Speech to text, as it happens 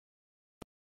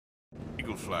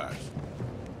eagle flies.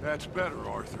 That's better,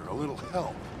 Arthur. A little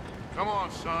help. Come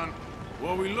on, son.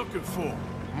 What are we looking for?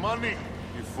 Money,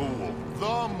 you fool.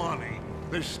 The money.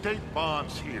 There's state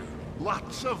bonds here.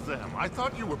 Lots of them. I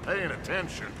thought you were paying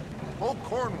attention. Old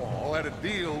Cornwall had a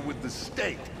deal with the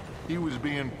state. He was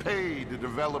being paid to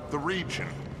develop the region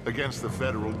against the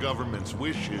federal government's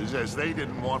wishes, as they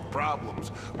didn't want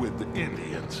problems with the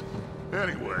Indians.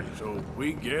 Anyway. So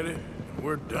we get it, and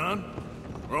we're done?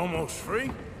 We're almost free?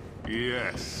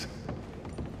 Yes.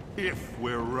 If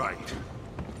we're right.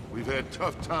 We've had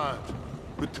tough times.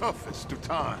 The toughest of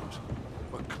times.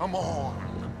 But come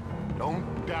on.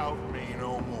 Don't doubt me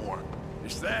no more.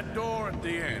 It's that door at the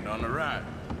end, on the right.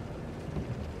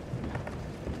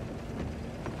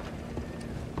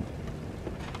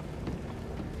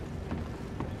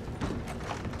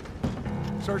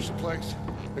 Search the place.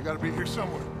 They gotta be here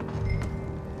somewhere.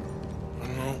 I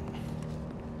know.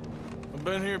 I've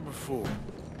been here before.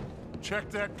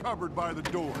 Check that cupboard by the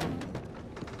door.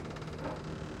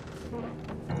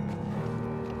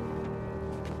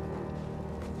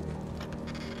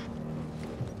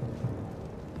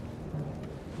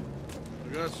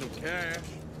 I got some cash.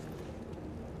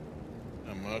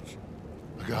 Not much.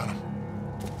 I got him.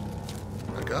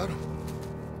 I got him.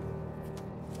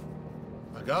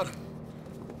 I got him.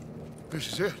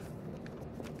 This is it.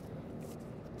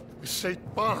 It's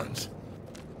state bonds.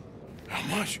 How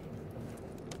much?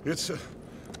 It's a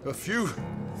few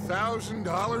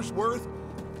 $1,000s worth,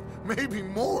 maybe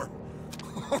more.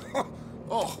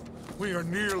 Oh, we are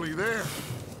nearly there.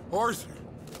 Arthur,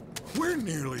 we're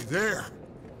nearly there.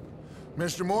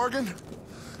 Mr. Morgan,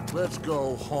 let's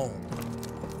go home.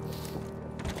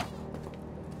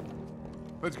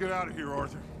 Let's get out of here,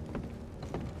 Arthur.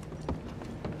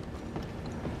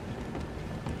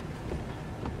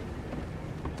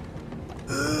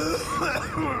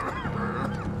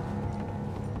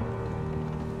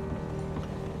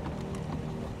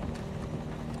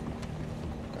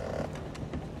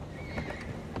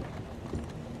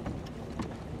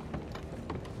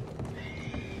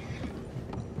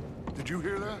 Did you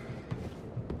hear that?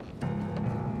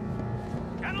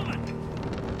 Gentlemen,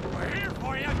 we're here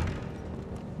for you.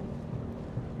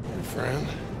 Hey, friend.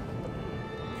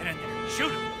 Get in there.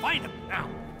 Shoot him. Find him. Now.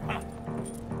 Come on.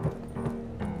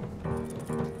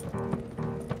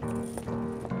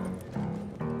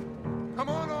 Come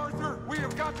on, Arthur. We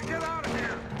have got to get out of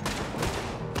here.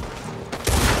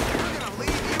 We're gonna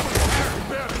leave you in there. You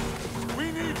better. We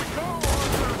need to go,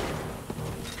 Arthur.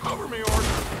 Cover me,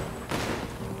 Arthur.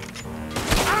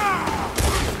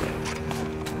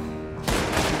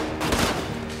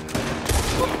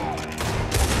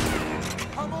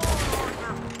 Come on,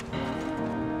 Arthur.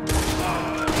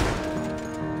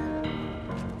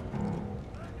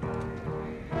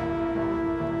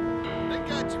 They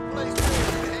got your place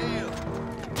ready to hell.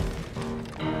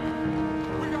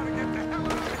 We gotta get the hell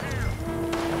out of here.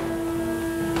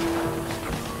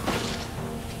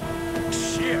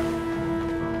 Shit!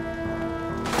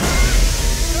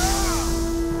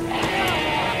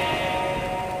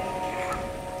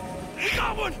 We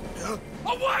got one. A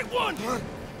white one.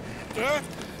 Dad?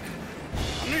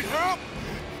 I need help!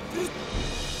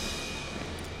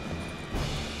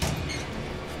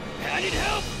 I need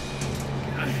help.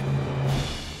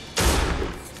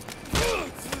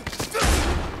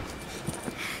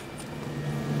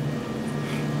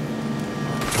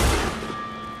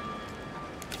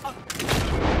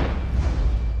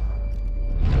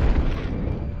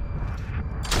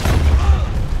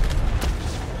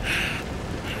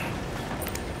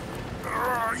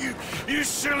 Oh, you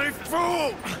silly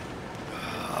fool!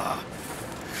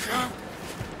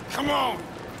 Come on!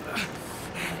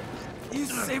 You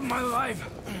saved my life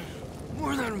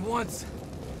more than once.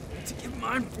 To give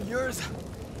mine for yours,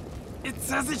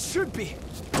 it's as it should be.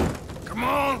 Come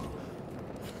on!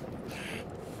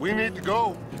 We need to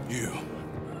go. You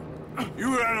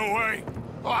ran away.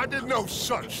 Oh, I did no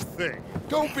such thing.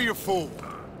 Don't be a fool.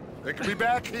 They could be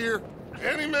back here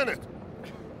any minute.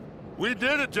 We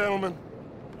did it, gentlemen.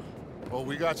 Well,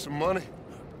 we got some money.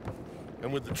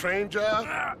 And with the train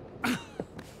job,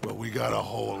 well, we got a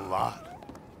whole lot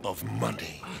of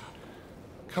money.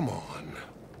 Come on.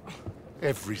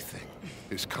 Everything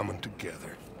is coming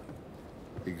together.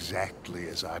 Exactly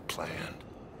as I planned.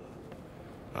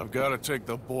 I've got to take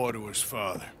the boy to his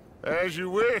father. As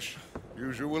you wish.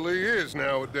 Usually is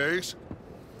nowadays.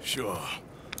 Sure.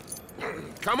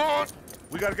 Come on!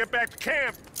 We gotta get back to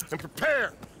camp and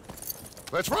prepare.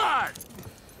 Let's ride!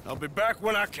 I'll be back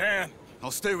when I can.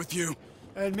 I'll stay with you.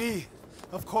 And me,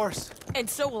 of course. And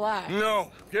so will I.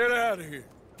 No, get out of here.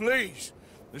 Please.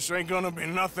 This ain't gonna be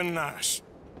nothing nice.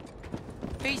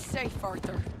 Be safe,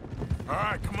 Arthur. All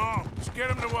right, come on. Let's get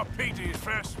him to Wapiti as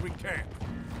fast as we can.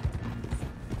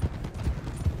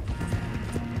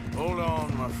 Hold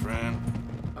on, my friend.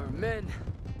 Our men.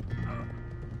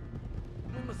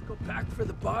 We must go back for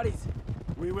the bodies.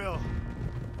 We will.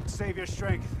 Save your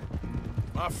strength.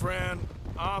 My friend,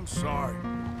 I'm sorry.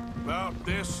 About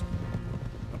this,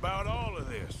 about all of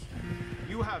this.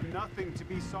 You have nothing to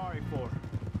be sorry for.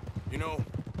 You know,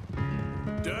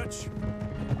 Dutch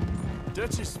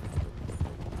is...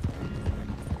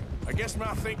 I guess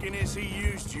my thinking is he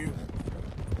used you.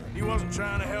 He wasn't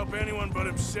trying to help anyone but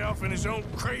himself and his own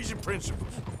crazy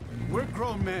principles. We're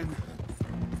grown men.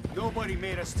 Nobody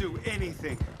made us do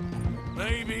anything.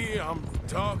 Maybe I'm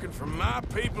talking for my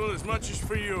people as much as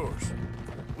for yours.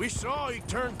 We saw he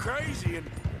turned crazy and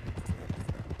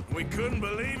we couldn't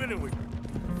believe it and we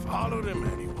followed him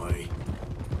anyway.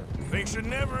 Things should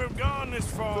never have gone this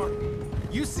far.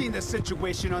 You seen the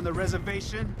situation on the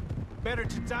reservation? Better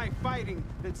to die fighting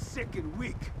than sick and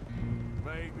weak.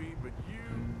 Maybe, but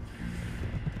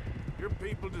your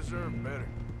people deserve better.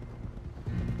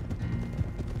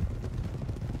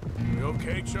 You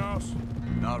okay, Charles?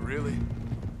 Not really.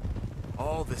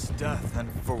 All this death,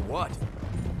 and for what?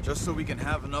 Just so we can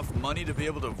have enough money to be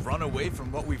able to run away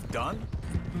from what we've done?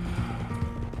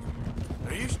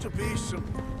 There used to be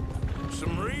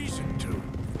some reason to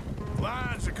it.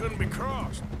 Lines that couldn't be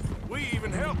crossed. We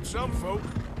even helped some folk.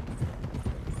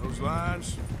 Those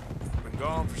lines have been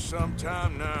gone for some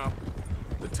time now.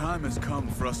 The time has come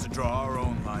for us to draw our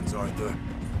own lines, Arthur.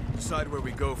 Decide where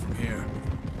we go from here.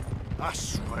 I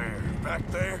swear, back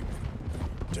there,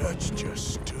 Dutch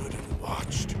just stood and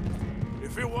watched.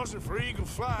 If it wasn't for Eagle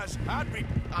Flies, I'd be...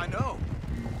 I know.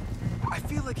 I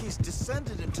feel like he's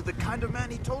descended into the kind of man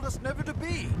he told us never to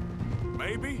be.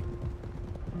 Maybe.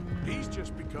 He's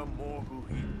just become more who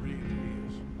he really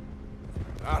is.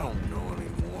 I don't know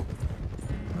anymore.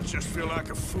 I just feel like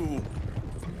a fool.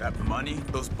 That money,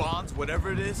 those bonds,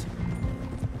 whatever it is,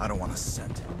 I don't want a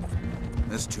cent.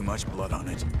 There's too much blood on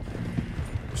it.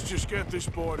 Let's just get this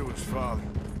boy to his father.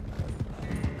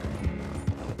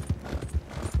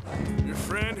 Your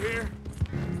friend here,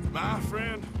 my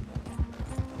friend,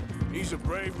 he's a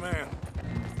brave man.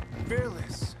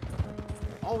 Fearless.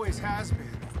 Always has been.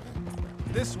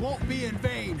 This won't be in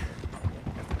vain.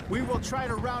 We will try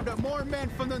to round up more men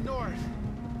from the north,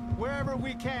 wherever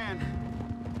we can.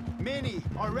 Many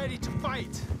are ready to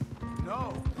fight.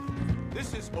 No,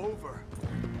 this is over.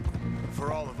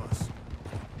 For all of us.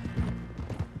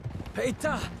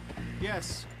 Peita!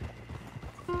 Yes.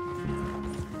 I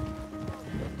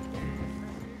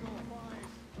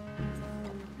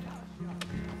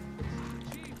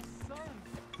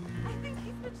think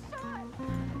he's been shot.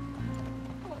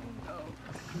 Oh no,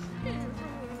 he's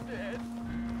wounded.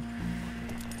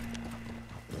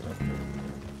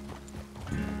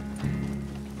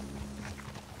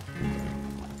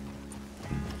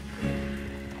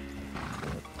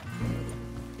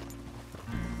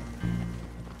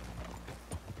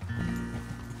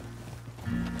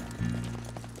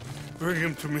 Bring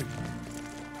him to me.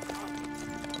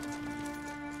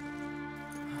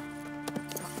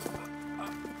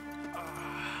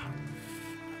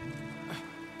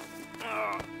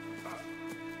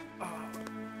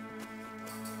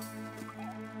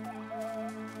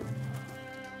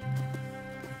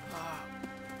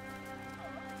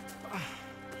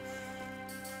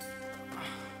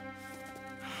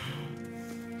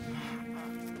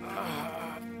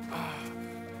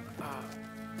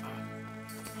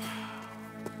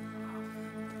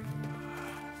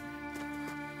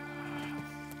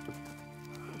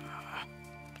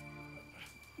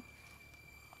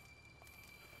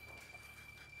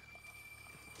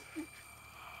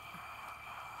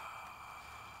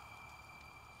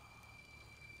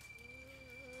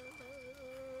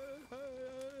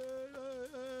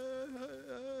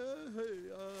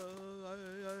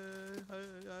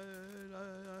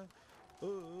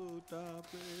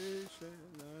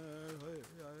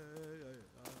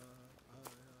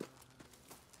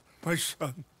 My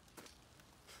son.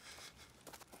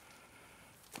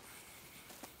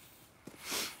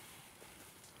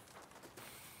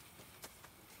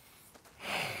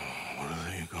 What are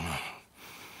they gonna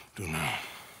do now?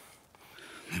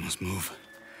 They must move.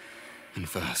 And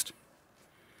fast.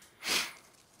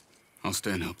 I'll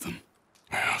stay and help them.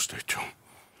 Yeah, I'll stay too.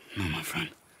 No, my friend.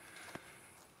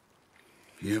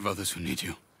 You have others who need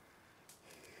you.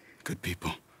 Good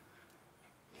people.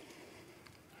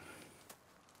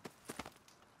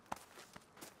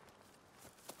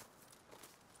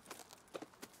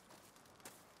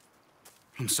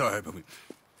 I'm sorry, but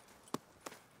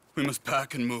we must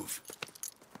pack and move.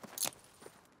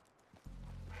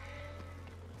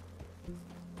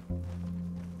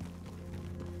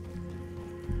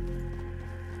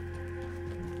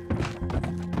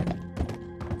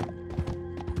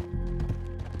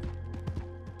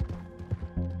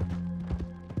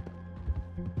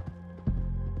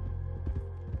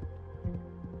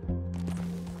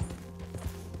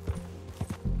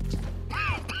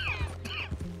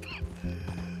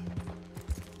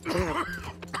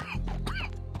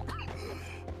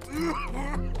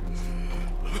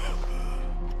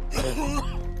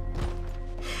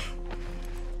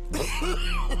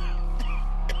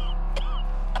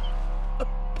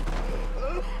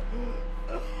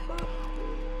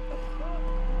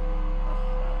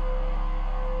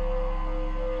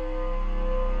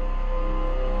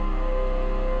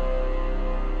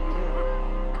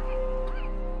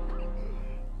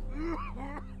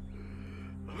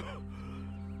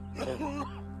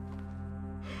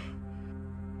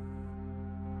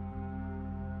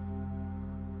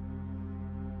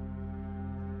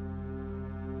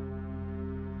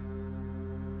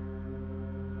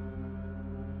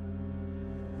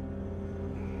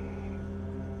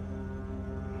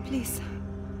 Please,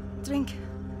 drink.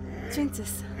 Drink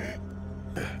this.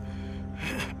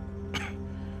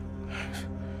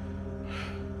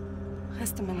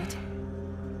 Rest a minute.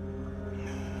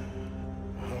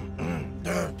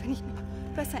 Wenn ich nur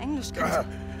besser Englisch könnte.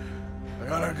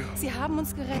 Sie haben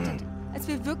uns gerettet, als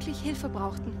wir wirklich Hilfe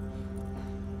brauchten.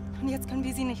 Und jetzt können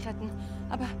wir sie nicht retten.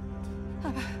 Aber...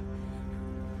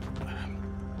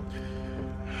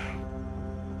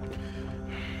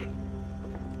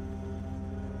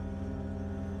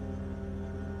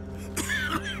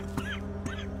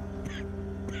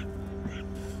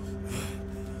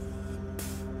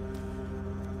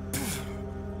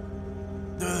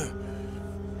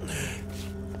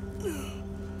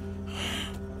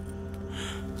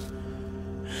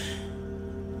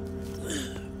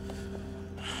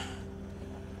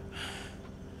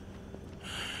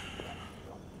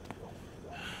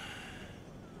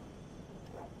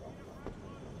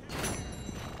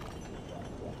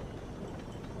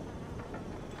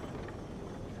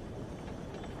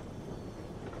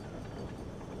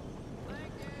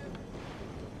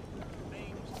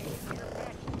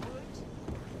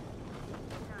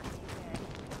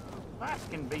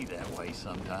 Life can be that way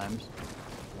sometimes.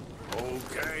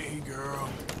 Okay, girl.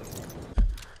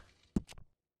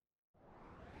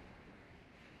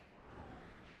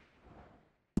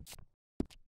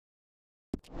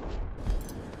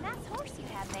 Nice horse you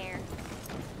have there.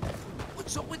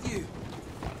 What's up with you?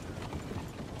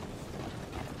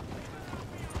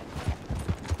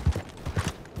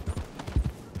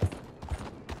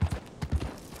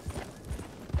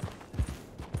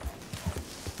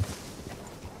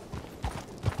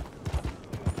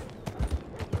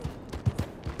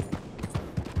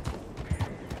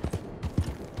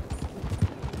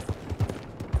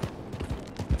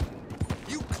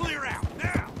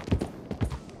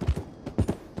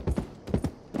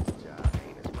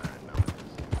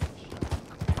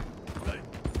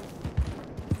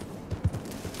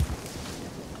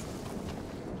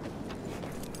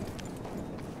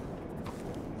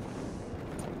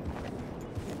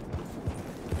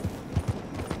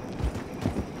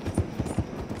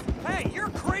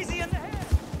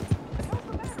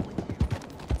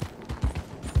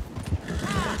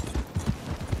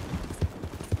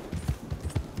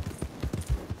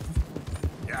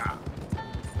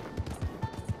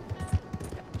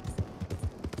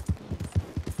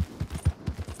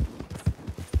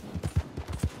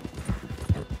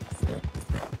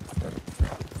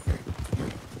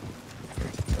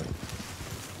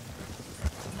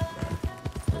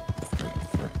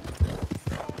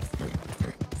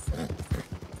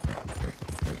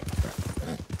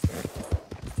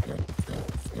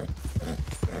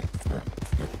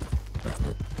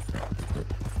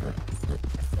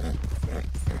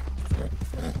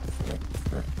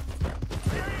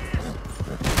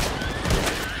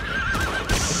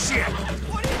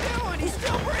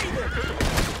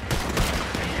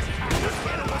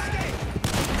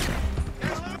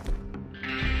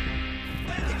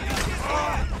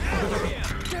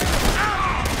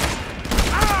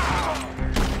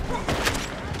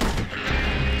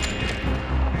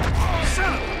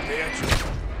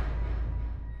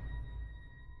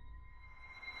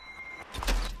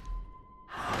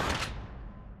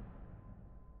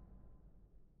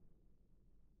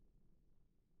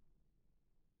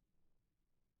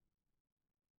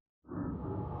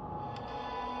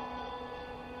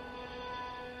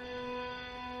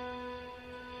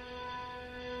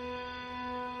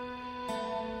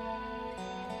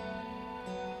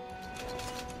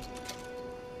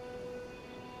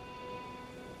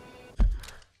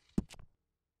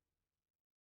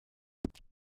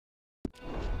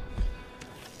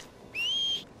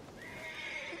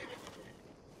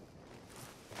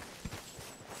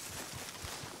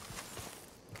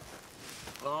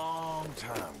 Long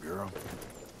time, girl.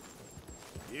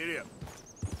 Get up.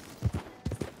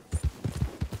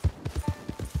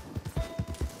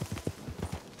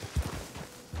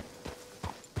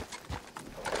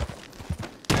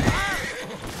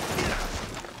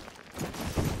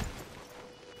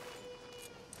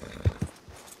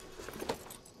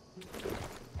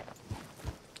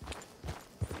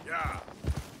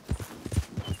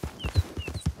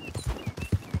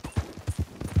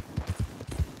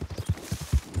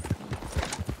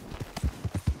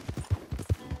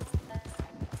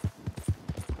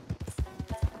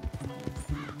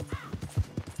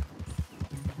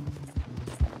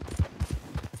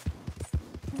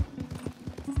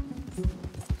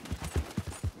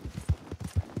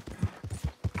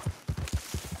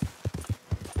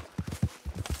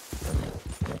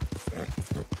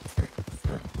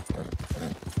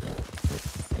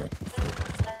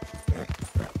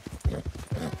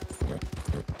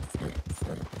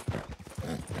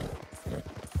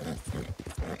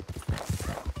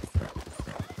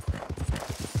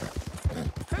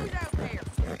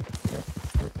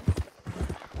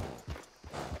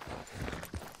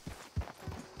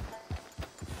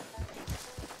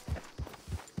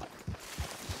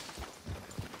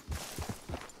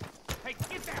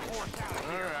 horse out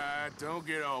All here. right, don't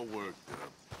get all worked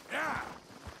up. Yeah!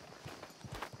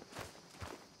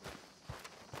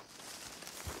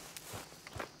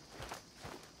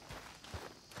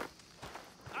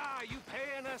 Ah, you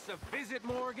paying us a visit,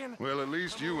 Morgan? Well, at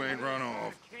least you ain't run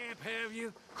off. Can't have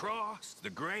you crossed the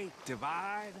Great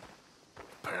Divide?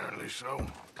 Apparently so.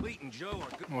 Cleet and Joe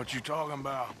are good. What you talking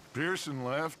about? Pearson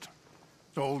left.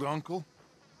 Old uncle.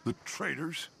 The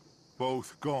traitors.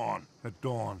 Both gone at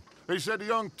dawn. They said to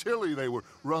young Tilly they were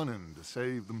running to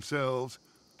save themselves.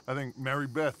 I think Mary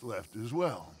Beth left as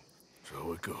well.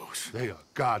 So it goes. They are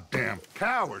goddamn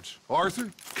cowards,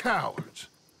 Arthur. Cowards.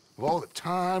 Of all the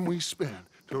time we spent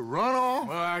to run off.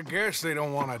 Well, I guess they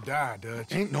don't want to die,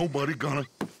 Dutch. Ain't nobody gonna...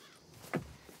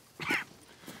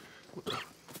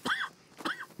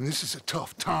 This is a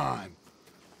tough time.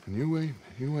 And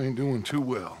you ain't doing too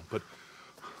well. But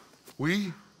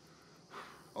we,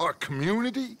 our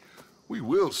community, we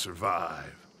will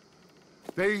survive.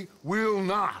 They will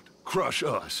not crush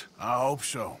us. I hope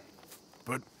so.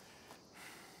 But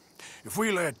if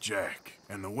we let Jack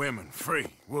and the women free,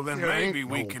 well, then There maybe ain't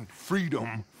we no can...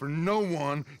 freedom for no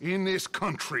one in this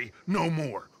country no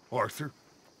more, Arthur.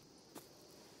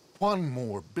 One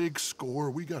more big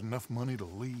score, we got enough money to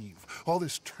leave. All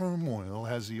this turmoil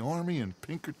has the army and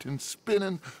Pinkerton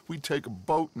spinning. We take a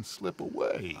boat and slip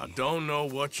away. I don't know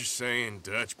what you're saying,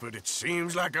 Dutch, but it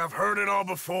seems like I've heard it all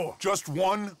before. Just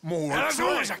one more And there's trade.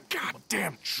 always a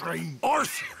goddamn trade.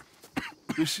 Arthur!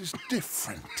 This is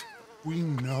different. We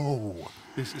know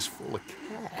this is full of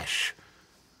cash.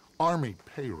 Army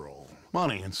payroll,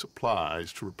 money and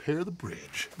supplies to repair the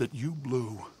bridge that you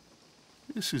blew.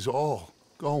 This is all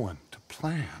going to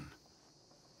plan.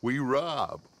 We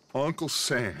rob Uncle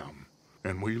Sam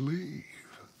and we leave.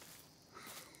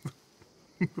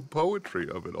 The poetry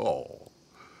of it all.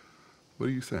 What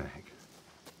do you think?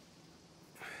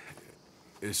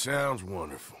 It sounds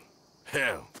wonderful.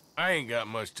 Hell, I ain't got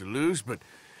much to lose, but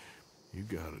you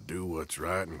gotta do what's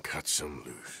right and cut some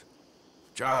loose.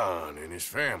 John and his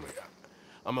family,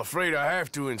 I'm afraid I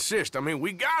have to insist. I mean,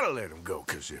 we gotta let him go,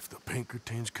 because if the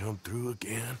Pinkertons come through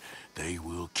again, they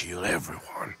will kill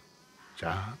everyone.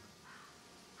 John?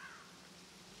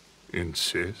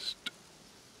 Insist?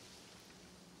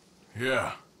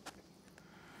 Yeah.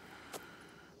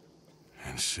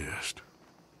 Insist.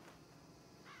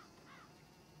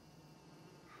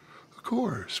 Of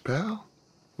course, pal.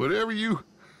 Whatever you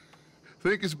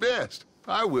think is best,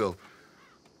 I will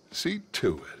see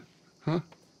to it. Huh?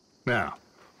 Now,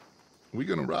 we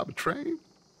gonna rob a train?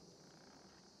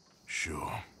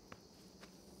 Sure.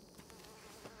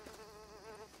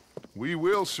 We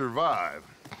will survive.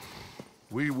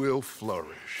 We will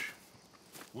flourish.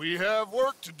 We have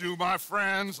work to do, my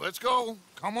friends. Let's go.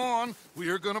 Come on. We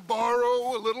are gonna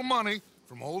borrow a little money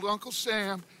from old Uncle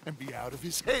Sam and be out of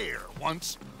his hair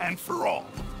once and for all.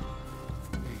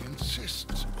 He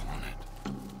insists upon it.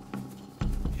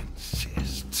 He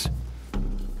insists.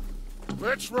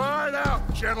 Let's ride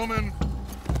out, gentlemen.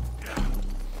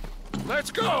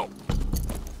 Let's go.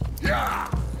 Yeah!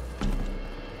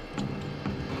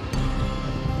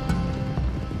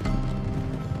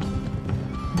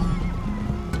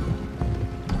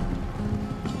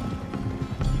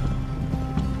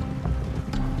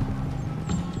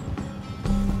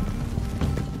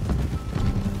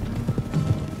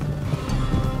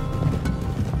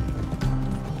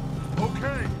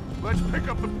 Okay, let's pick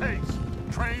up the pace.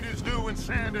 Train is due in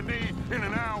Saint Denis in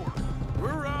an hour.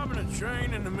 We're robbing a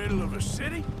train in the middle of a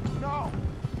city? No,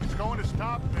 it's going to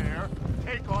stop there,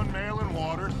 take on mail and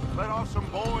water, let off some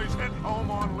boys heading home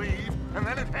on leave, and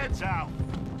then it heads out.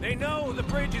 They know the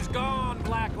bridge is gone,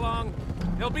 Black Lung.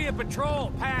 There'll be a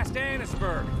patrol past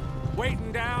Annisburg,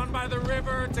 waiting down by the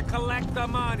river to collect the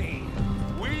money.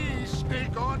 We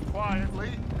sneak on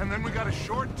quietly, and then we got a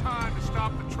short time to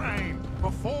stop the train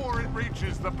before it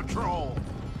reaches the patrol.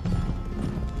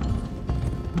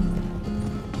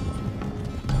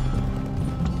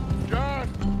 John,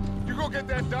 you go get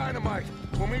that dynamite.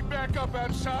 We'll meet back up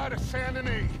outside of Saint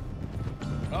Denis.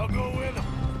 I'll go with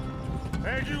him.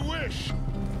 As you wish.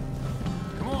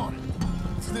 Come on,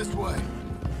 it's this way.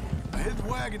 I hid the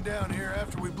wagon down here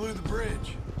after we blew the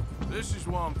bridge. This is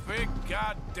one big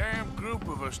goddamn group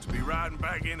of us to be riding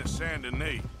back into Saint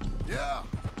Denis. Yeah,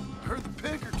 I heard the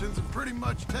Pinkertons have pretty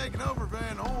much taken over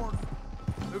Van Horn.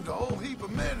 Moved a whole heap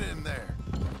of men in there.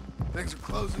 Things are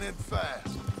closing in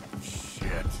fast.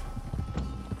 Shit.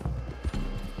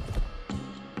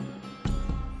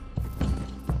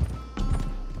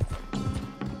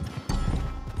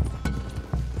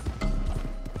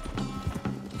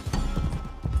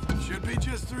 Should be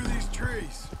just through these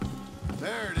trees.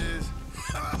 There it is.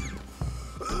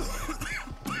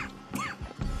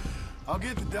 I'll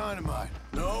get the dynamite.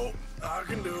 No, I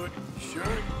can do it. Sure?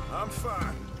 I'm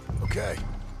fine. Okay,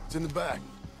 it's in the back.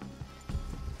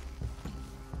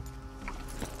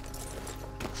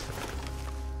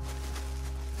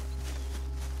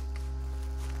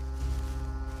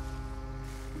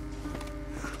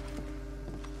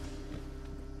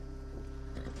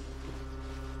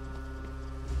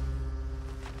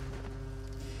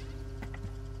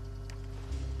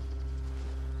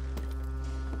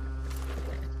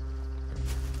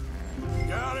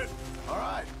 Got it. All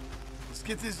right, let's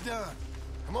get this done.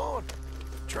 Come on,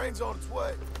 train's on its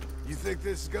way. You think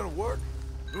this is gonna work?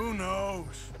 Who knows?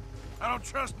 I don't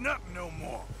trust nothing no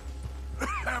more.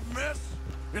 That mess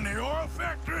in the oil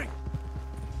factory?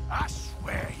 I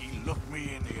swear he looked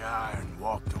me in the eye and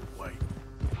walked away.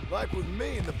 Like with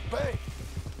me in the bank.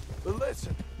 But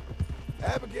listen,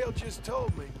 Abigail just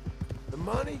told me the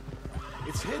money,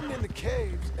 it's hidden in the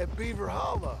caves at Beaver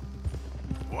Hollow.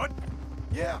 What?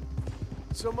 Yeah,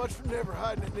 so much for never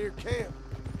hiding it near camp.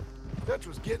 Dutch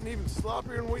was getting even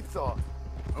sloppier than we thought.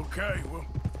 Okay, well,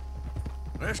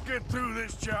 let's get through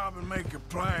this job and make a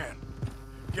plan.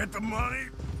 Get the money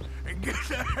and get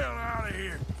the hell out of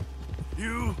here.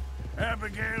 You,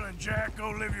 Abigail, and Jack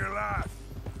go live your life.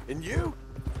 And you?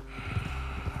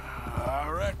 I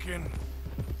reckon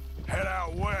head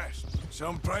out west,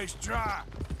 someplace dry.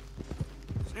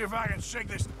 See if I can shake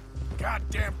this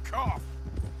goddamn cough.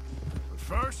 But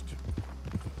first,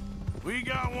 we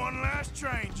got one last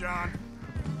train, John.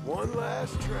 One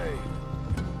last train.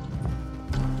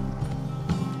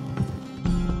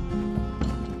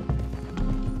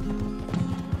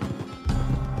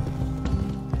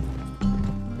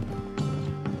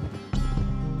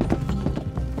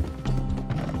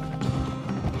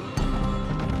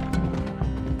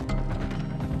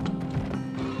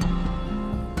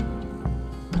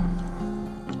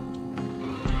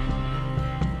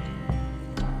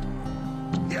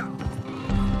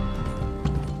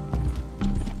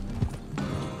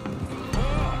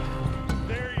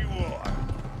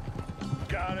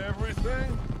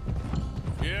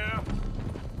 Yeah?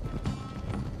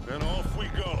 Then off we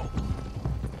go.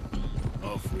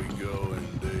 Off we go,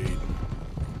 indeed.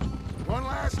 One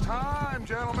last time,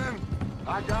 gentlemen.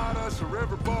 I got us a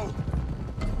river boat.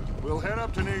 We'll head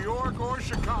up to New York or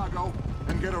Chicago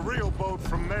and get a real boat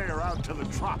from there out to the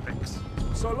tropics.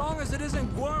 So long as it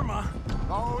isn't Guarma.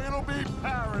 Oh, it'll be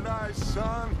paradise,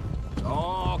 son.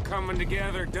 All coming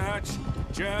together, Dutch.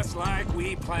 Just like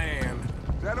we planned.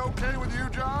 Is that okay with you,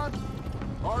 John?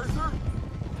 Arthur?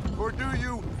 Or do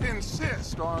you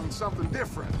insist on something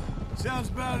different? Sounds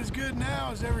about as good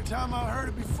now as every time I heard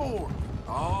it before.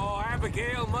 Oh,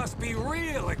 Abigail must be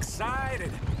real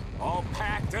excited. All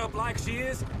packed up like she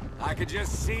is. I could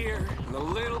just see her in the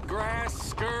little grass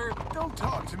skirt. Don't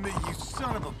talk to me, you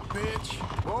son of a bitch.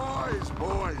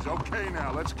 Boys, okay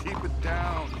now, let's keep it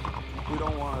down. We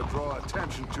don't want to draw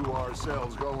attention to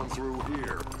ourselves going through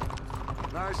here.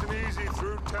 Nice and easy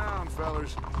through town,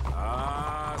 fellas.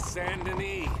 Ah, Saint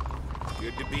Denis.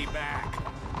 Good to be back.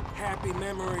 Happy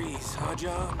memories, huh,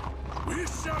 John? Will you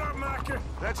shut up, Micah?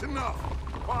 That's enough.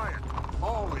 Quiet,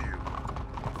 all of you.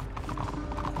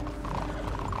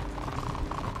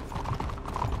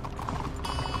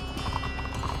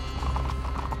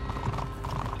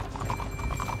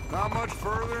 Not much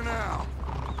further now.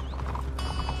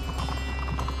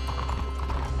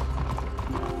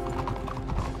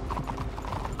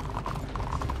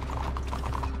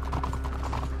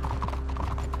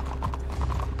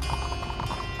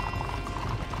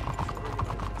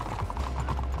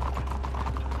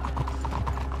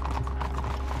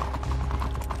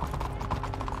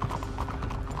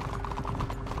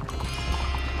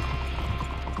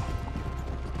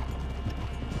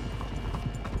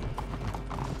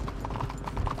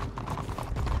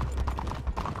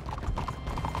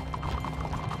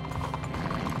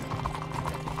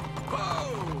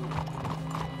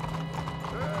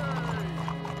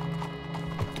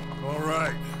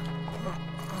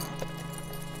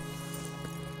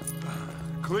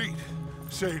 Cleet,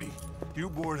 Sadie, you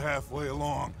board halfway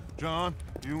along. John,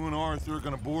 you and Arthur are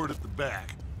gonna board at the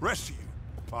back. Rest of you,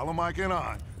 follow Mike and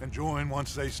I, and join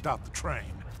once they stop the train.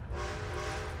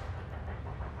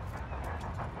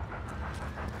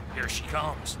 Here she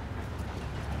comes.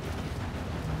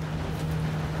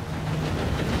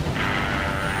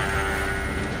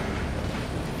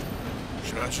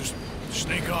 Should I just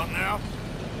sneak on now?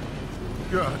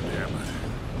 God damn it.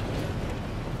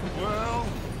 Well,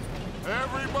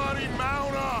 everybody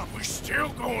mount up! We still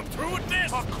going through with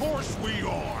this? Of course we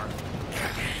are!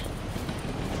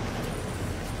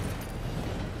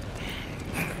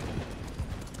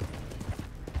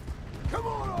 Come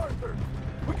on, Arthur!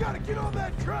 We gotta get get on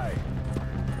that train!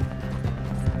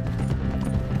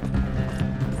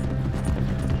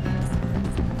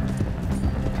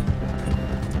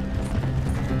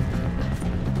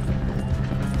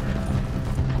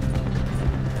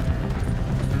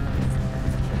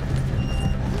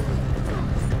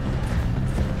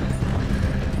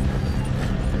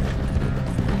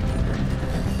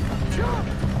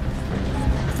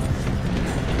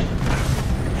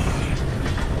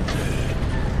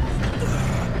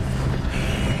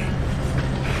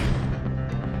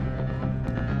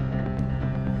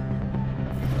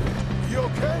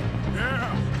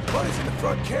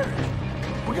 Carriage.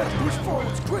 We gotta push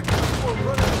forwards quick before we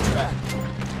run out of track.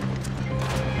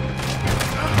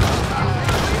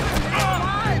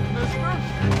 Alive, mister!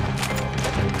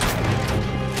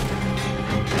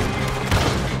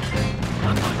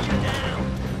 I'm on you down.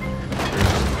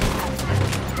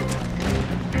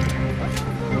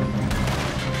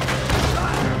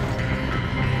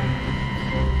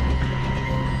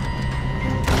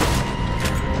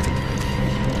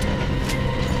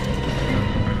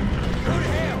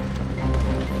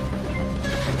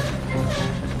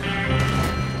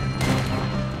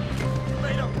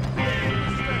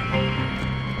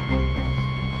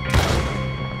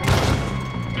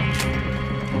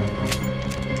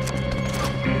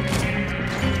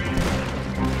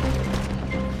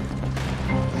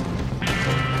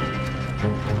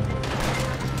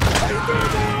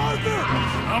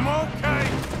 I'm okay.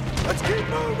 Let's keep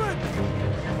moving.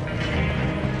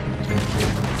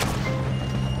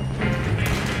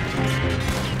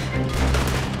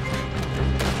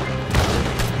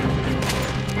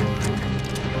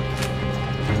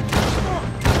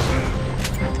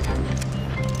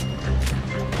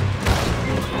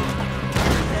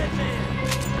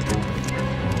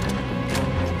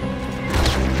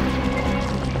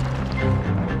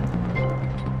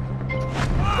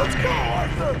 Let's go,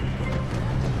 Arthur!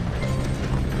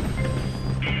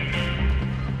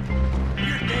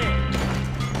 You're dead.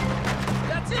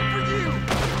 That's it for you!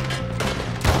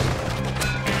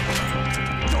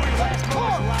 Your last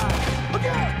man alive! Look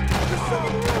out! There's some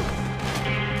on the roof!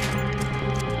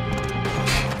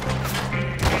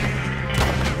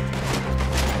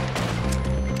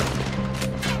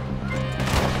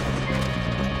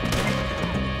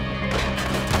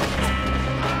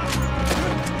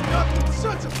 Nothing,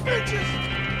 sons of bitches!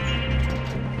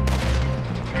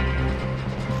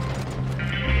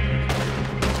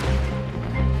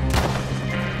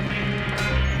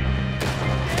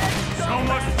 So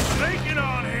much sneaking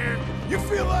on here. You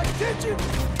feel like tension? Of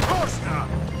course not.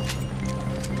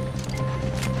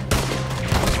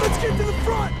 Let's get to the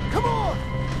front! Come on!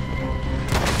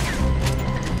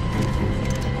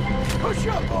 Push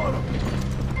up on them!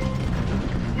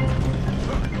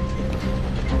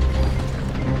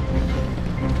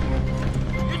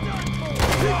 You're done for!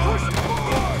 Keep pushing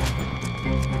forward!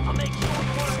 I'll make short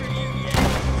work of you yet!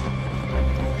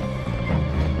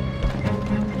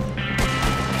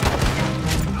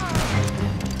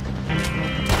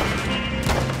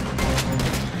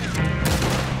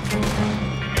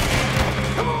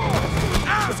 Come on!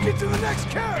 Let's get to the next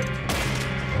carriage!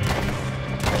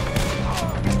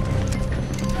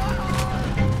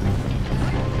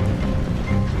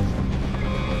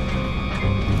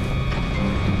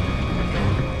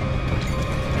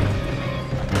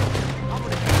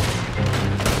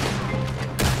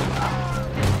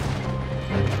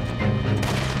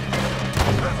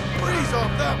 Breeze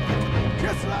off that one!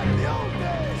 Just like the old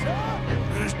days, huh?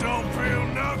 This don't feel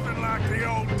nothing like the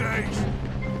old days.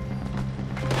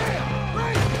 Yeah,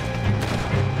 right!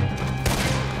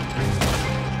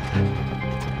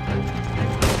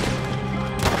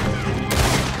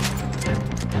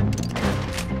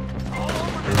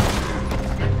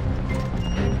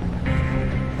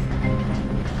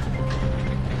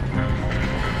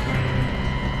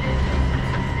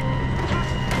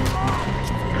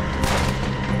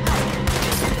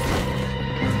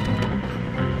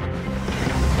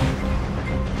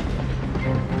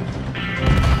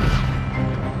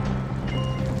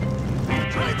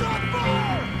 Train's on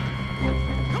fire!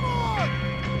 Come on!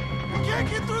 We can't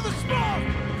get through the smoke!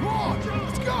 Come on,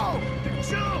 let's go!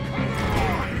 Jump!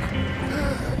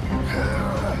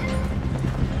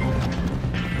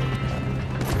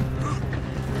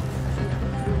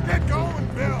 Get going,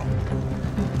 Bill.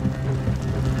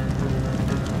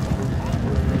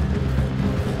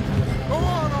 Go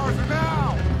on, Arthur,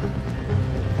 now!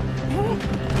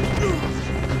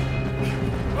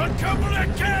 Uncouple that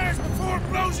gas before it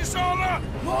blows us all up.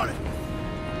 Morning!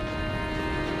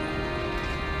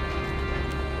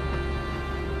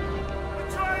 The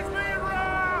train's being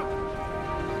robbed.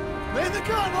 Man In the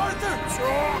gun, Arthur!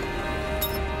 Sure.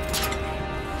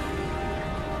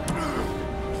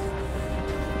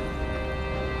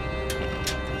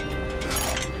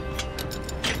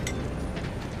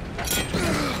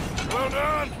 Well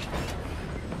done.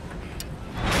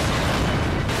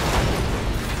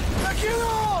 Now get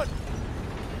on!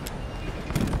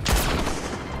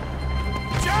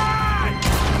 Jai!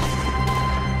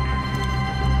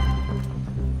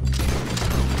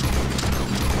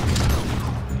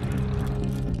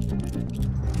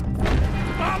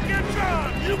 I'll get John.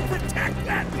 You protect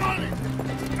that money.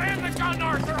 Man the gun,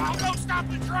 Arthur. I'll go stop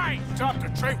the train. Stop the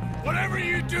train? Whatever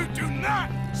you do, do not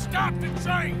stop the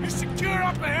train. You secure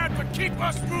up ahead, but keep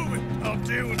us moving. I'll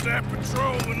deal with that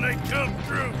patrol when they come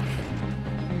through.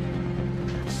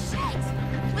 Shit!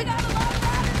 We got a lot of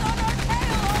riders on our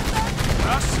tail, Arthur!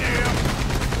 I see him.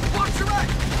 Watch your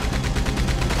right!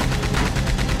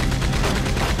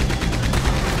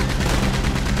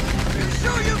 You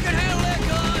sure you can handle that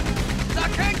gun? 'Cause I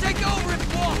can't take over if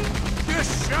you want.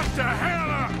 Just shut the hell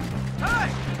up. Hey,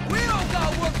 we all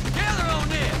gotta work together on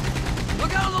this.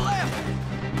 Look out on the left.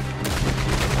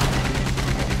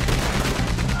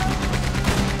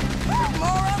 More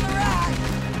on the right!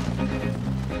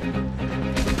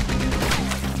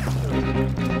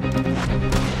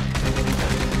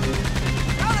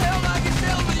 How the hell did I get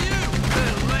down with you,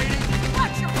 little lady?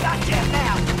 Watch your goddamn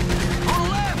mouth! On the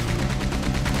left.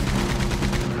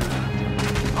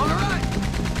 On the right.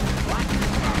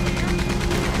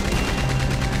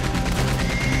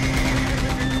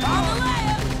 On the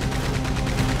left!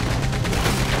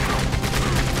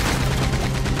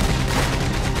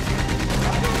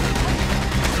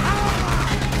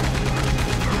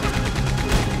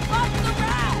 On the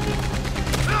right!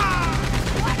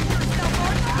 Watch yourself,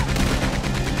 Arthur!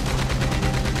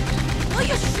 Will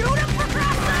you shoot him, for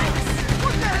Christ's sakes?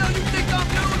 What the hell you think I'm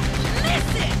doing?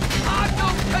 Listen! I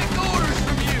don't take orders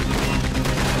from you.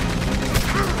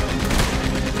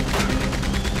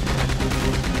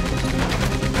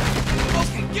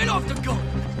 Okay, get off the gun.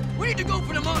 We need to go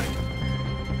for the money.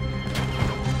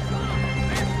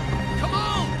 Come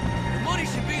on! The money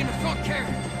should be in the front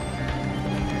carriage.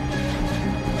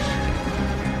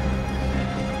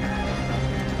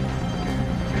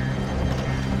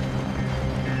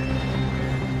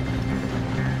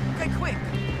 Okay, quick.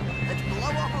 Let's blow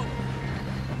a hole.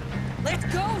 Let's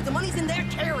go. The money's in their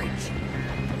carriage.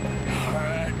 All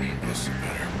right, guess I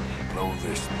better blow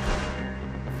this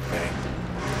thing.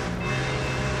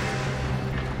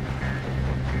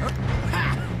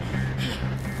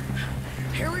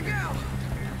 Here we go.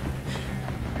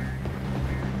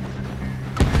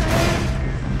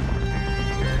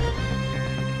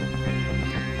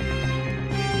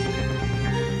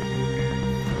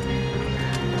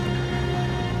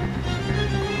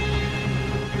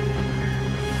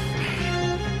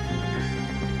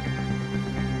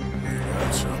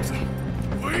 Got something.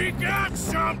 We got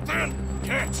something!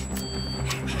 Catch!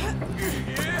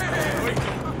 Yeah! Wait,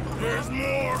 there's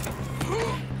more!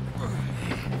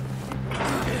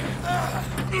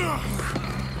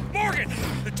 Morgan!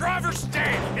 The driver's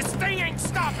dead! This thing ain't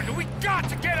stopping! We got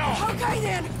to get off! Okay,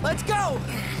 then. Let's go.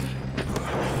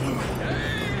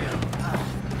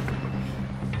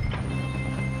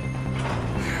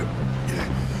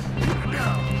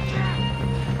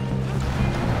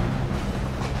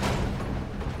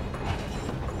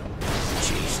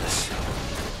 Jesus.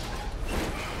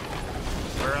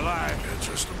 We're alive,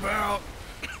 just about.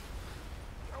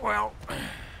 Well,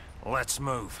 let's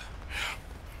move.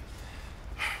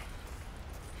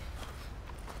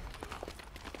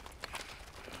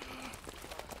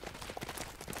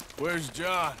 Where's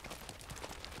John?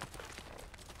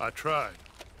 I tried.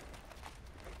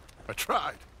 I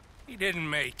tried. He didn't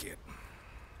make it.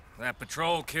 That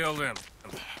patrol killed him.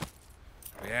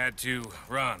 We had to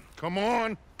run. Come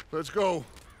on. Let's go.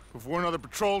 Before another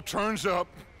patrol turns up.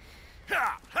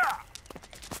 Ha! Ha!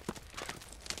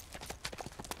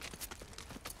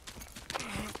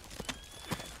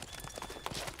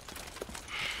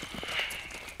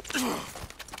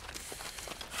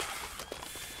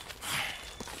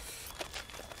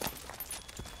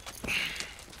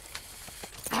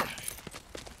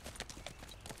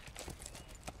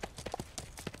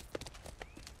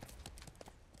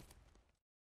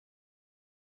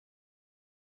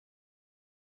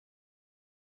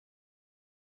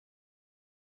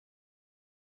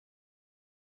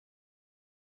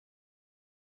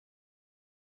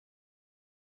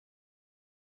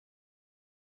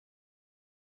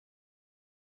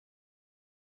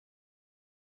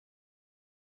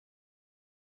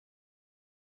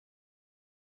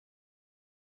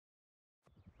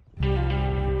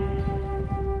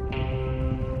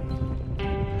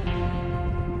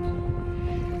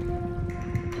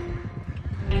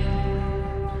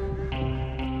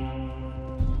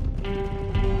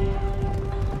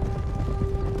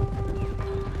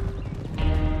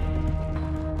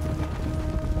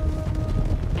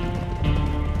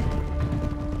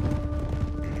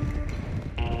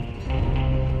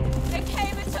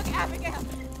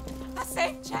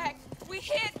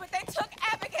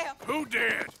 who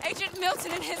did? Agent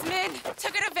Milton and his men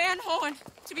took her to Van Horn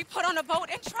to be put on a boat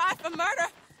and tried for murder.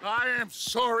 I am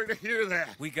sorry to hear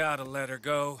that. We gotta let her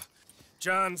go.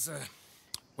 John's,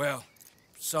 well,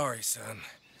 sorry, son.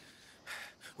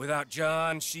 Without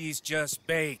John, she's just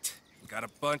bait. Got a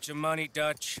bunch of money,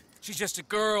 Dutch. She's just a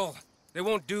girl. They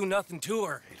won't do nothing to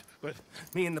her. But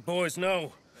me and the boys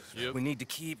know. Yep. We need to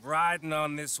keep riding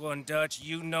on this one, Dutch.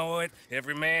 You know it.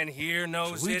 Every man here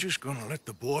knows So we it. just gonna let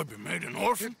the boy be made an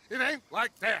orphan? It ain't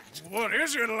like that. What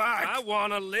is it like? I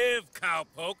wanna live,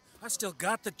 cowpoke. I still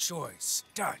got the choice.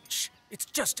 Dutch, it's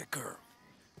just a girl.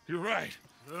 You're right.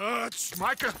 Dutch.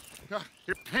 Micah,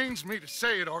 it pains me to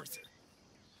say it, Arthur,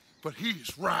 but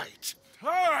he's right.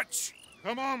 Dutch!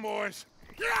 Come on, boys.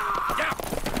 Yeah!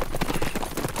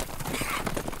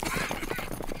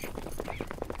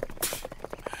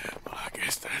 Well, I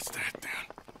guess that's that then.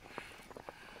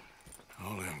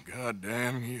 All them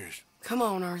goddamn years. Come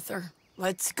on, Arthur.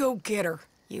 Let's go get her.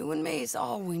 You and me is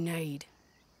all we need.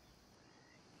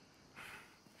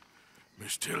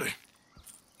 Miss Tilly.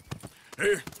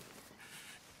 Here.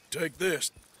 Take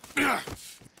this.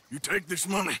 You take this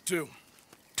money, too.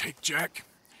 Take Jack,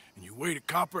 and you wait at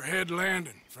Copperhead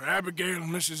Landing for Abigail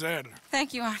and Mrs. Adler.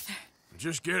 Thank you, Arthur.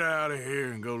 Just get out of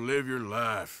here and go live your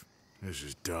life. This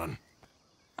is done.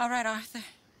 All right, Arthur.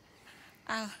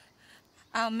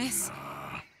 I'll miss...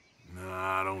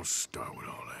 Nah, don't start with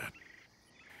all that.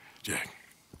 Jack,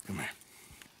 come here.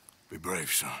 Be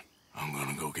brave, son. I'm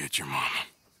gonna go get your mama.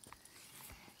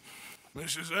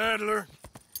 Mrs. Adler.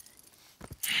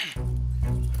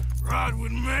 Ride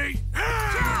with me.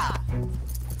 Yeah!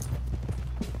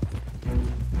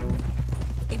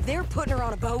 If they're putting her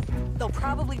on a boat, they'll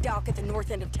probably dock at the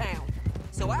north end of town.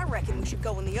 So I reckon we should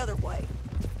go in the other way.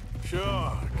 Sure,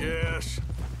 I guess.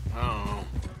 I don't know.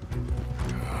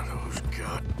 God, those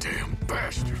goddamn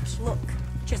bastards. Look,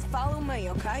 just follow me,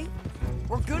 okay?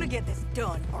 We're gonna get this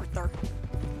done, Arthur.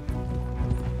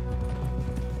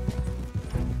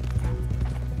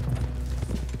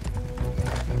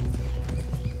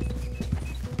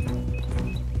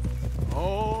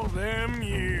 All them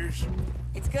years.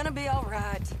 It's gonna be all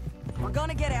right. We're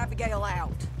gonna get Abigail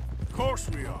out. Of course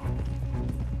we are.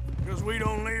 Because we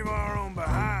don't leave our own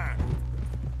behind.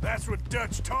 That's what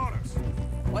Dutch taught us.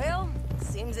 Well,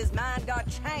 seems his mind got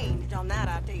changed on that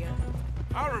idea.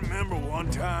 I remember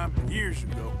one time, years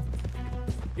ago,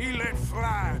 he let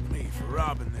fly at me for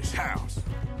robbing this house.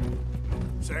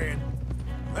 Saying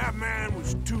that man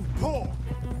was too poor.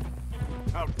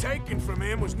 How taken from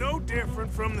him was no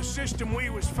different from the system we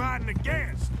was fighting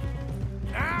against.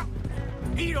 Now,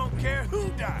 he don't care who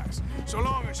dies, so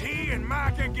long as he and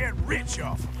Micah get rich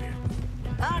off of it.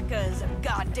 Micah's a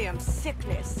goddamn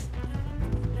sickness.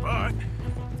 But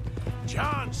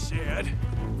John said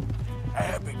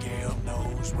Abigail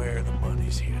knows where the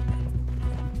money's hidden.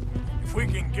 If we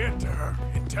can get to her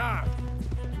in time,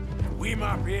 we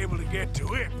might be able to get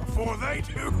to it before they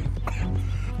do.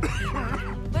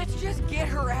 Let's just get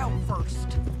her out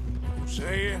first.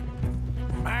 Hosea,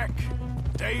 Mac,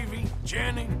 Davy,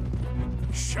 Jenny,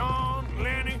 Sean,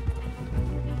 Lenny.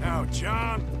 Now,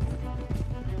 John,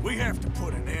 we have to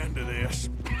put an end to this.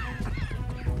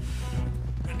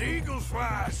 And Eagle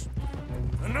flies.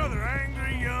 Another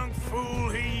angry young fool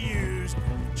he used,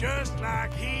 just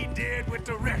like he did with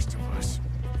the rest of us.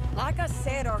 Like I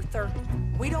said, Arthur,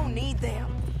 we don't need them.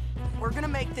 We're gonna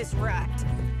make this right.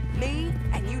 Me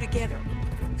and you together.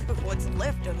 What's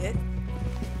left of it.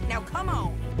 Now come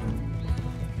on.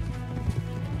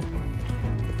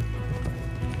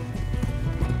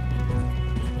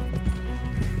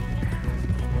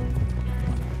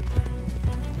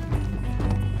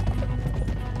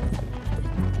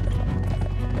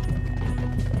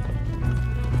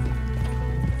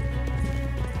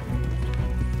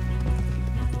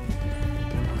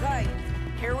 Okay,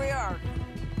 here we are.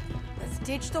 Let's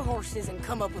ditch the horses and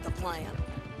come up with a plan.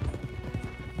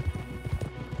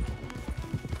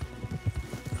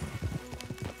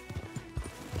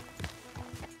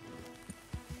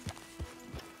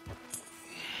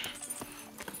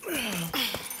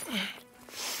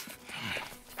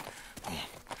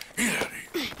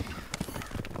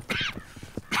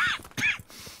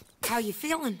 How you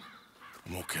feeling?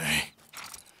 I'm okay.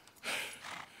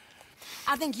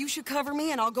 I think you should cover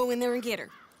me and I'll go in there and get her.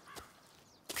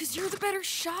 'Cause you're the better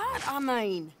shot, I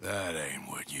mean. That ain't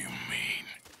what you mean.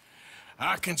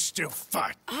 I can still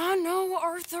fight. I know,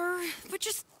 Arthur, but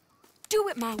just do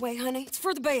it my way, honey. It's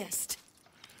for the best.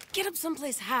 Get up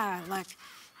someplace high, like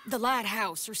the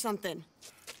lighthouse or something.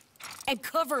 And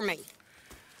cover me.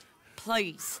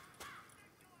 Please.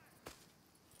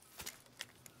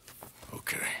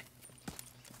 Okay.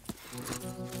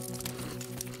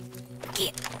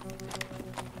 Get.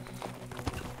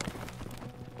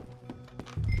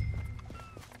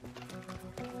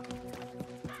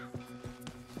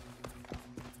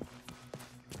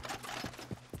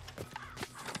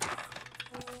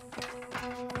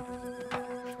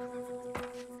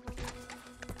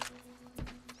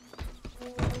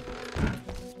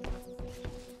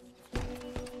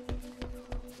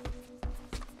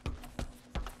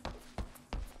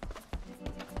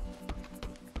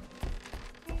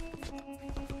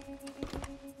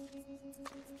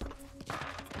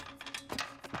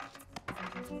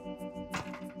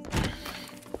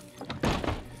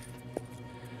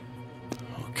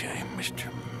 Okay,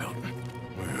 Mr. Milton,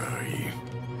 where are you?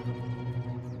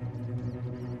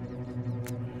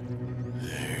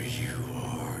 There you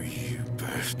are, you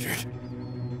bastard.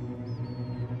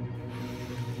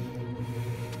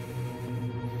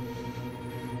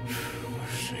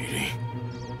 Sadie.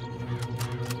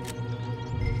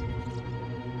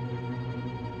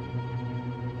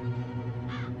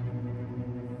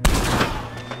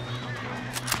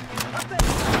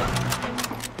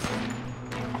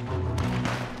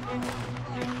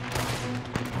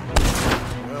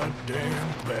 Goddamn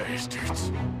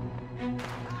bastards.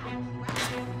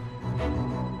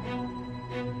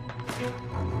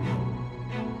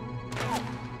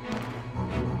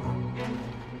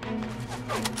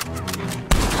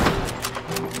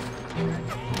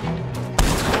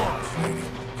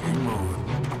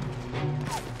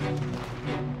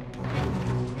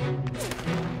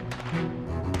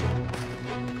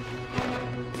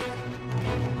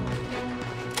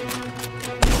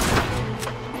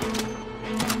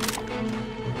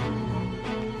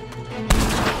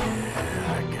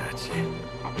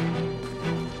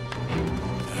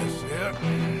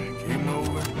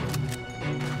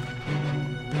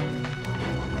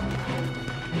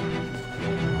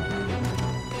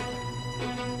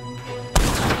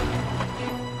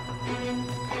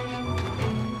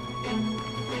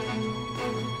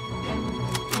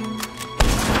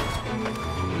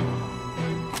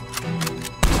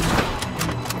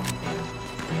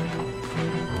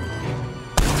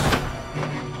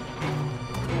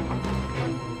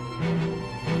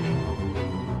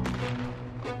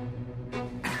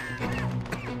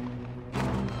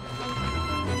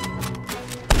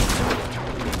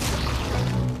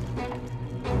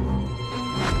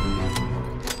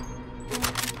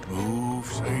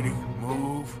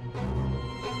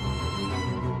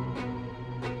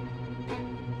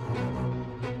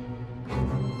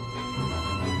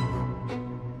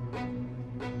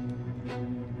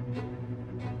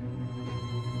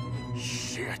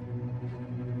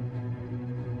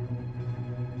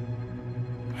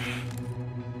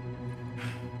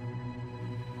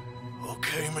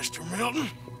 Okay, Mr. Milton.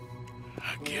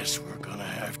 I guess we're gonna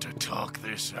have to talk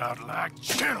this out like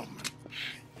gentlemen.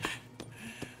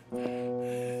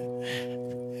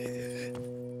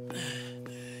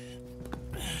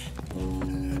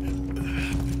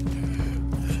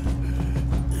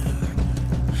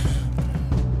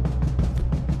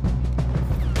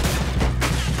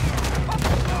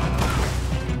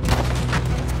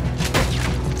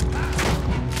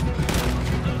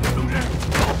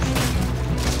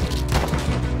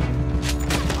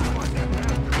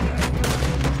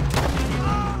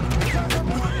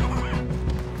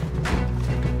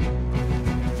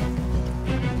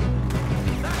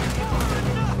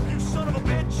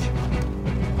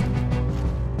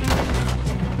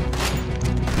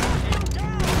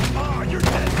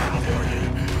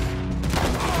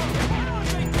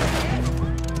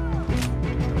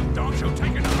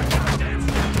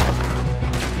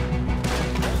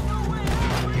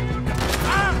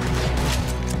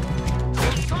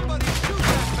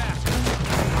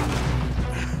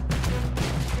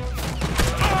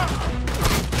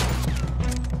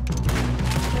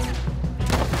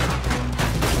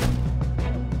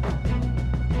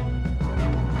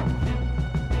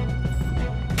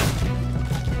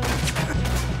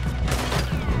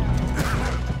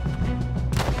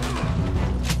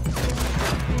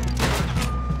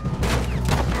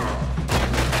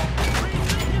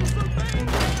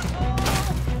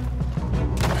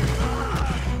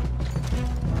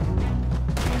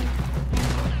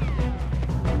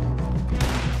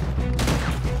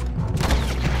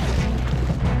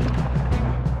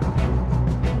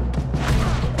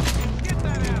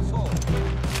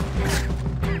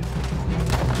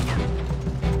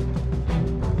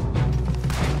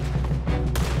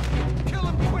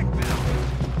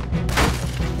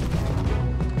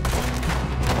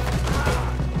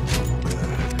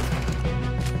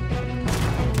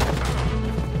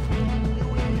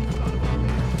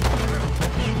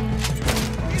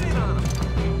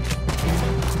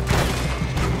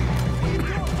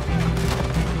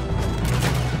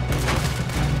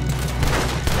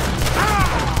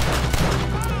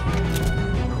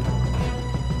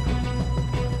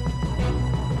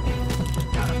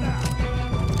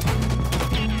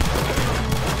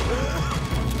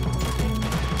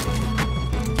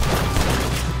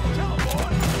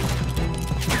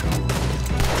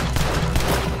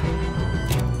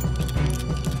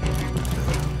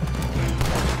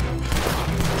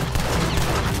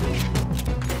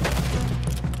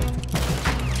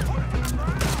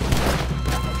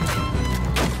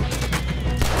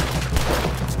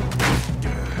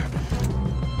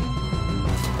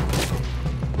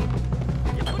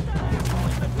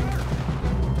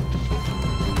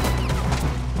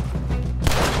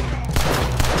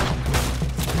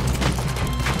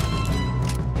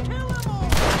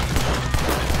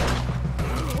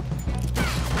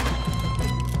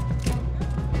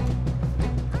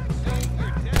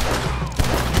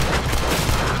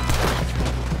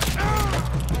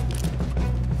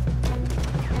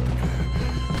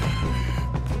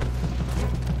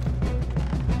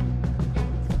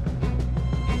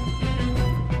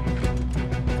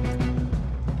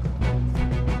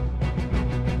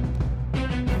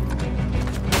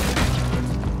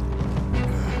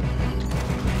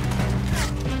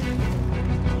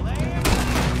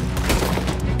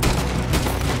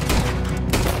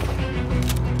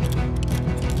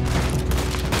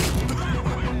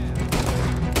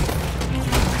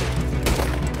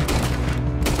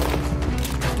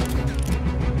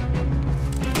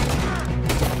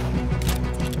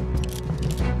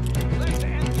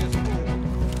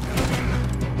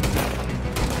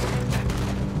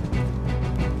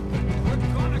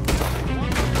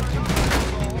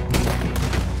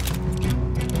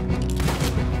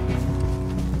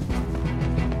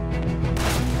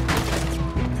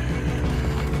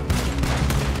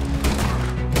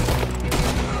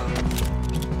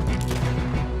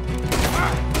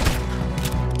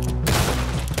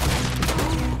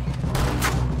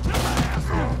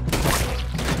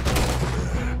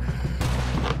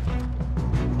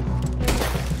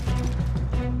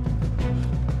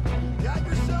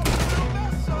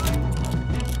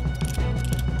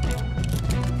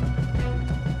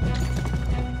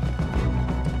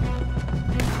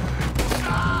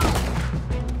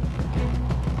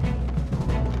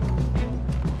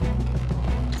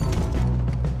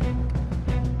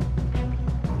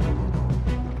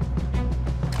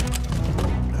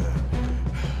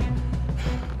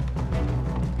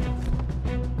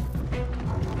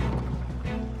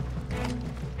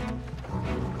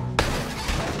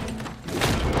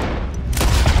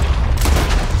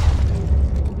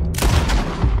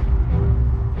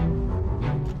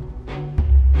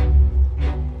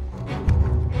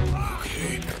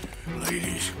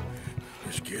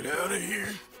 Let's get out of here.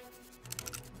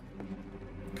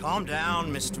 Calm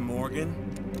down, Mr. Morgan.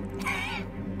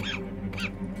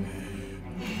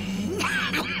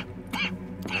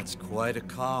 That's quite a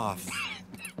cough.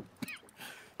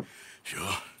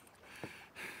 Sure.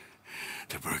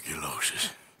 Tuberculosis.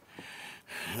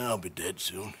 I'll be dead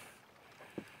soon.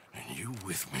 And you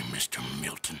with me, Mr.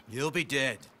 Milton. You'll be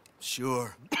dead,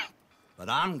 sure. But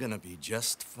I'm gonna be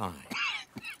just fine.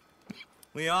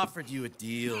 We offered you a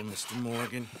deal, Mr.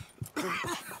 Morgan. You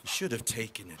should have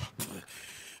taken it.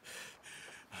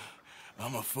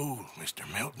 I'm a fool, Mr.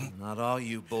 Milton. Not all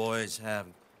you boys have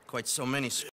quite so many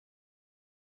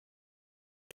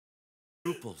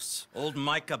scruples. Old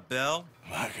Micah Bell.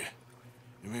 Micah?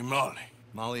 You mean Molly?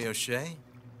 Molly O'Shea?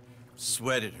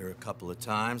 Sweated her a couple of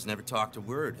times, never talked a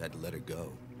word, had to let her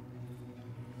go.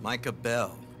 Micah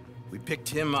Bell. We picked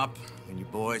him up when you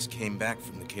boys came back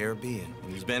from the Caribbean,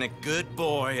 and he's been a good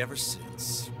boy ever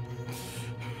since.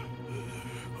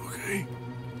 Okay.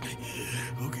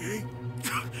 Okay.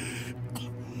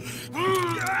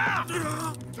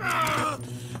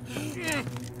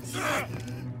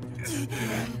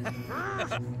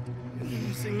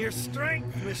 Using your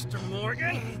strength, Mr.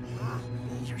 Morgan.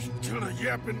 You're still a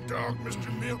yapping dog,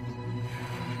 Mr. Milton.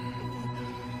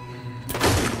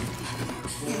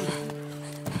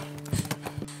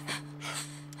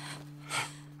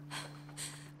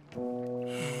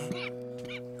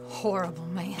 Horrible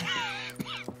man.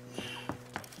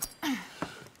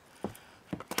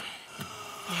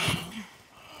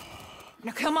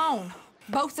 Now come on,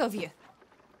 both of you.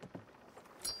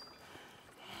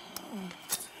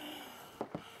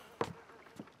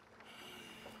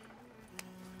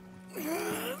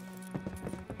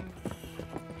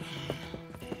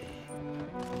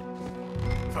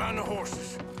 Find the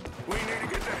horses. We need to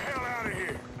get the hell out of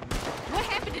here. What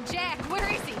happened to Jack? Where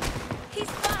is he? He's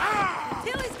fine.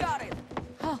 Tilly's got him.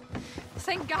 Oh,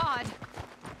 thank God.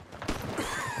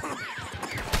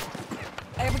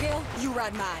 Abigail, you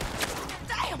ride mine.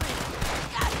 Damn it!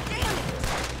 God damn it!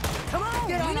 Come on,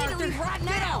 Get on, we need Arthur. to leave right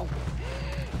now.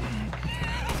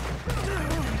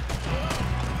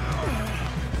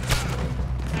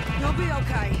 You'll be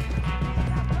okay.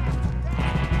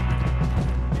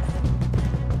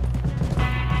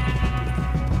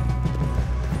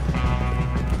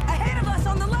 Ahead of us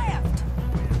on the left.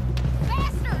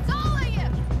 Bastards, all of you!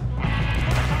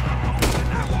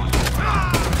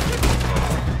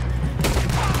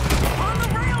 On the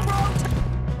railroad.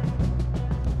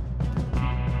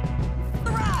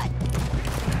 The right.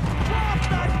 Drop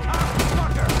that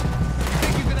cocksucker!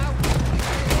 Think you can out?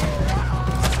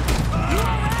 You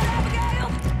all right, Abigail?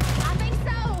 I think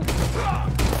so.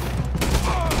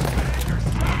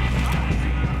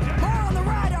 More on the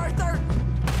right, Arthur.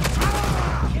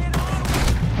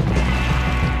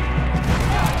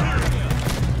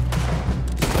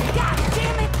 God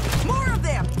damn it! More of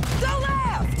them! Go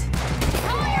left!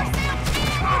 Call yourself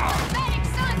champions, pathetic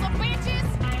sons of bitches!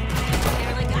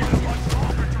 Nearly got you.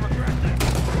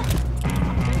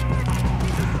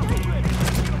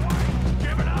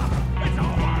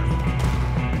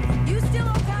 You still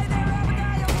okay there,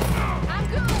 Abigail? I'm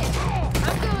good.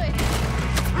 I'm good.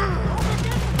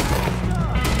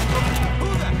 Who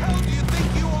the hell do you think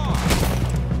you are?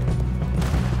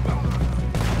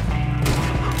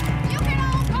 You can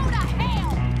all go to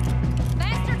hell!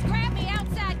 Bastards grabbed me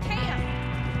outside camp.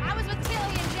 I was with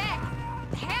Tilly and Jack.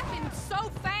 It happened so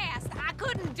fast, I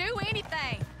couldn't do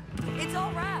anything. It's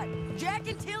all right. Jack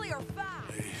and Tilly are fine.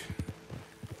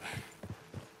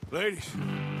 Ladies.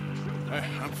 Hey,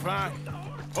 I'm fine.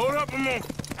 Hold up a moment.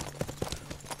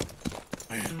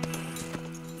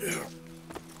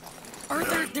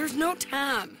 Arthur, there's no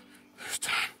time. There's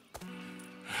time.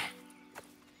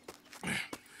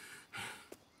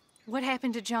 What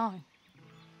happened to John?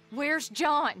 Where's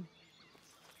John?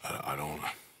 I don't know.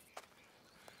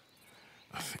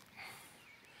 I think...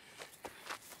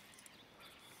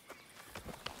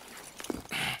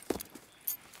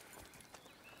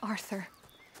 Arthur.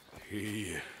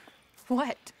 He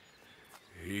What?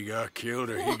 got killed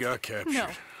or he got captured. No.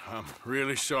 I'm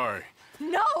really sorry,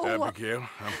 No! Abigail.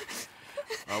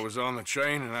 I was on the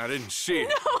train and I didn't see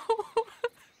it.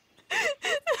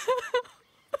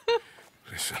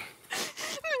 Listen,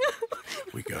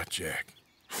 we got Jack.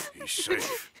 He's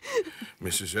safe.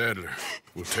 Mrs. Adler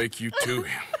will take you to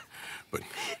him. But,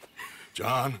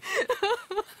 John,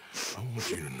 I want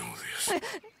you to know this.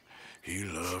 He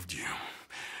loved you.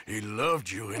 He loved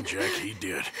you, and Jack, he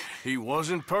did. He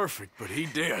wasn't perfect, but he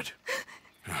did.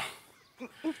 Now,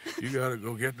 you gotta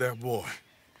go get that boy.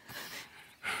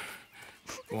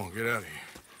 Come on, get out of here.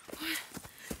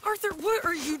 Arthur, what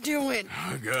are you doing?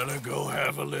 I gotta go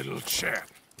have a little chat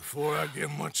before I get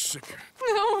much sicker.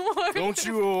 No, Arthur. Don't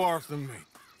you owe Arthur me.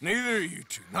 Neither of you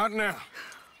two. Not now.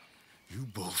 You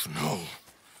both know.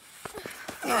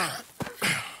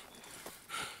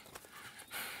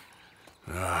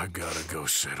 I gotta go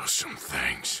settle some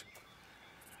things.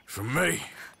 For me,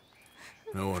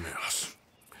 no one else.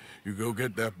 You go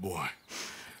get that boy.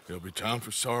 There'll be time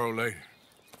for sorrow later.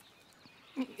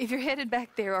 If you're headed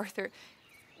back there, Arthur,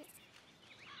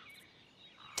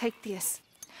 take this.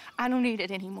 I don't need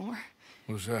it anymore.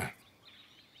 What's that?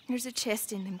 There's a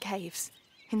chest in them caves.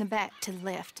 In the back to the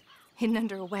left, hidden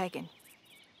under a wagon.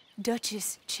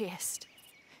 Dutch's chest.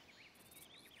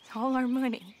 All our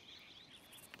money.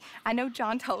 I know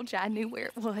John told you I knew where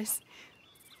it was.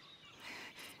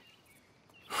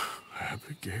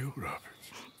 Abigail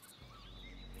Roberts.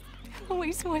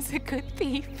 Always was a good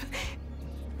thief.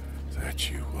 That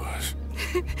you was.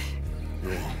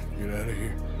 Go on, get out of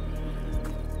here.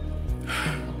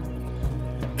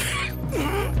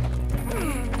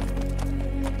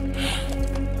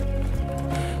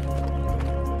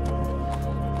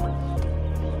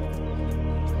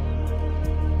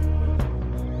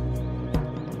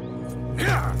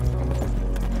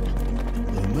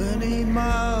 The many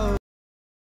miles